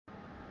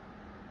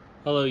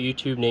Hello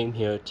YouTube, Name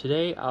here.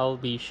 Today I'll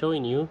be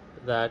showing you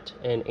that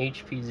an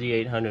HP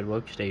Z800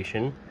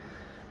 workstation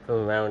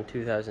from around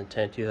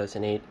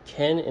 2010-2008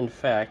 can in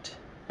fact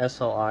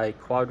SLI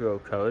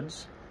Quadro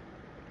codes.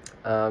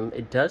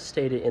 It does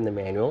state it in the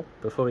manual.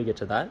 Before we get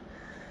to that,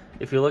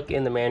 if you look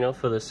in the manual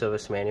for the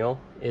service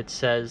manual, it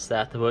says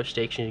that the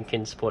workstation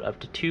can support up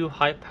to 2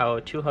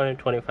 high-power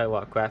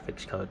 225-watt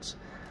graphics cards.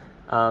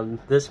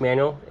 This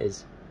manual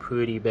is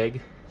pretty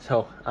big,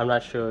 so I'm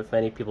not sure if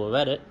many people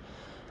read it.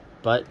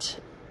 But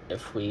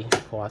if we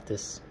pull out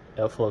this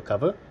airflow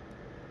cover,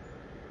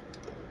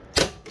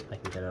 I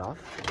can get it off.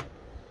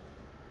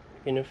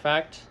 You can in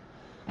fact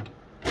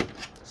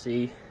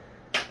see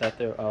that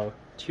there are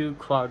 2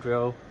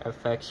 Quadro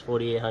FX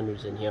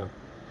 4800s in here.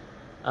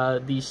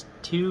 These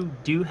two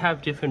do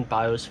have different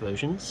BIOS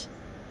versions,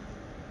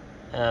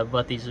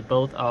 but these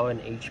both are an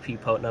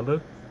HP port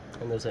number,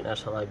 and there's an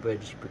SLI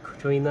bridge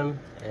between them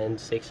and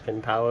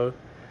 6-pin power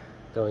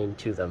going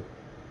to them,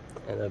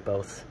 and they're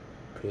both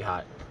pretty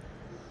hot.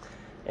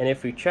 And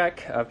if we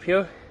check up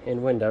here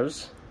in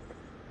Windows,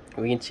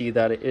 we can see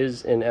that it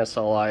is an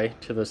SLI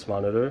to this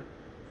monitor,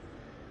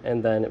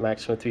 and then at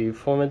maximum 3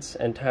 performance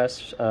and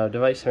test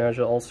device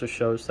manager also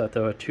shows that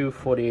there are 2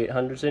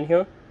 4800s in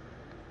here.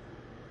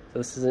 So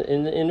this is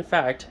in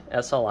fact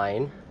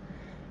SLIing.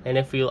 And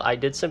if I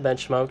did some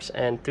benchmarks,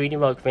 and 3D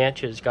Mark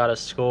Vantage got a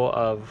score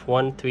of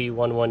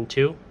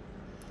 13112.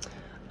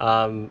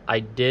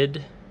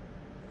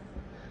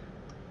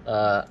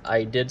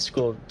 I did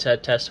score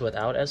test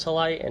without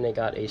SLI, and it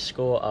got a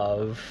score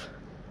of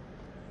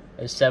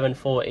a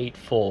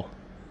 7484.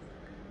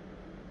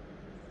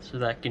 So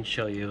that can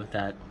show you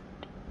that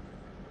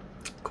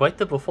quite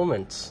the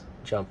performance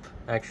jump,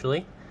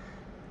 actually.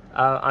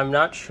 I'm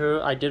not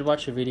sure. I did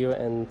watch a video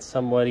and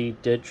somebody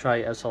did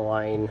try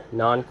SLIing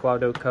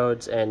non-Quadro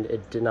codes and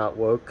it did not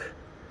work.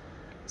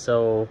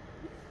 So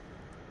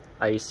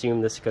I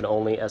assume this could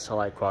only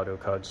SLI Quadro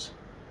codes.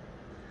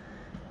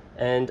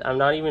 And I'm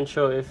not even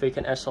sure if it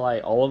can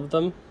SLI all of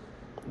them.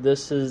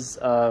 This is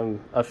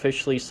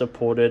officially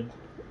supported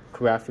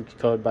graphics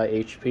code by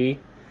HP.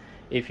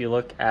 If you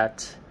look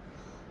at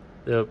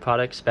the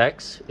product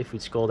specs, if we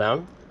scroll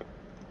down,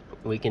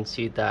 we can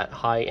see that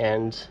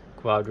high-end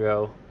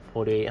Quadro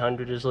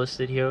 4800 is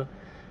listed here,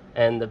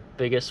 and the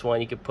biggest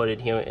one you could put in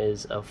here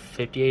is a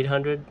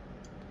 5800.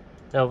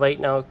 Now right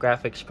now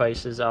graphics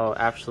prices are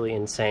absolutely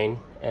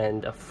insane,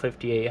 and a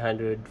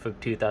 5800 for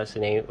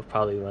 2008 would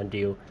probably run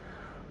you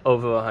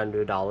over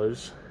 $100.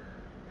 So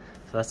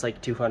that's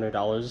like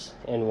 $200.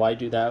 And why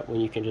do that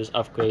when you can just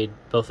upgrade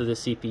both of the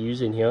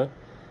CPUs in here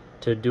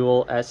to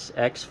dual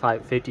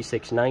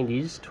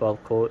SX5690s,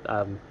 12 core,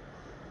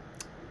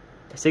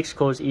 6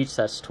 cores each,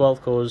 that's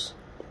 12 cores.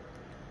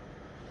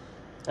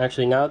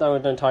 Actually, now that we're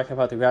done talking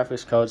about the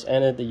graphics cards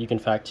and that you can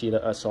fact see the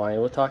SLI,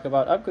 we'll talk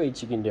about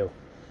upgrades you can do.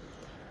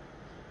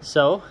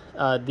 So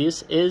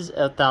this is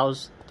a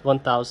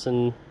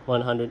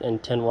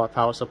 1110 watt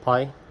power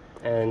supply,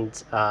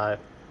 and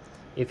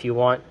if you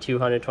want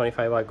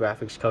 225 watt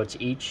graphics cards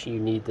each, you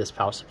need this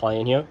power supply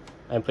in here.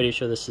 I'm pretty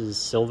sure this is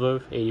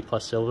silver, 80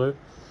 plus silver.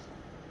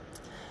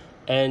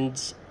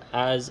 And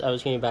as I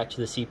was getting back to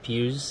the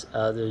CPUs,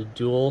 the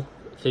dual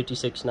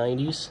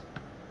 5690s,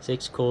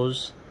 6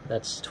 cores,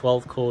 that's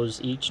 12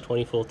 cores each,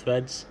 24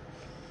 threads.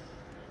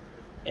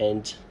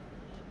 And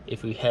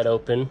if we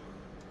open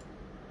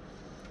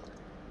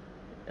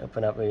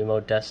up a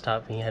remote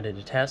desktop and you head to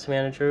the task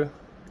manager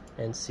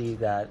and see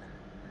that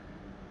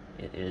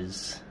it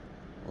is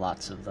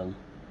lots of them.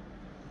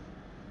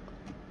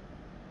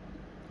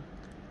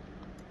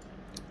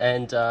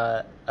 And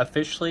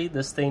officially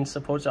this thing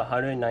supports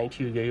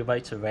 192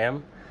 gigabytes of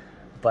RAM,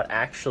 but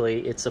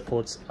actually it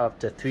supports up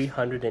to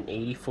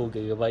 384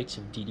 gigabytes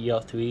of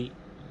DDR3.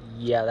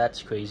 Yeah,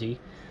 that's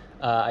crazy.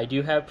 I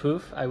do have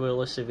proof. I will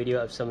list a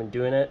video of someone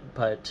doing it,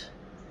 but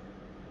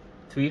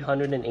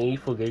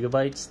 384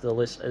 gigabytes, the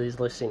list is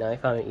listing I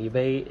found on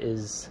eBay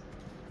is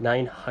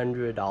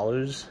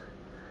 $900,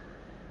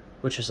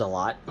 which is a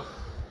lot.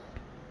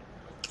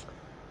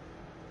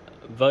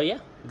 But yeah,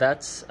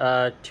 that's 2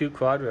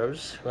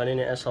 Quadros running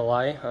an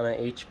SLI on an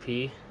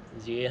HP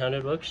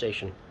Z800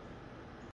 workstation.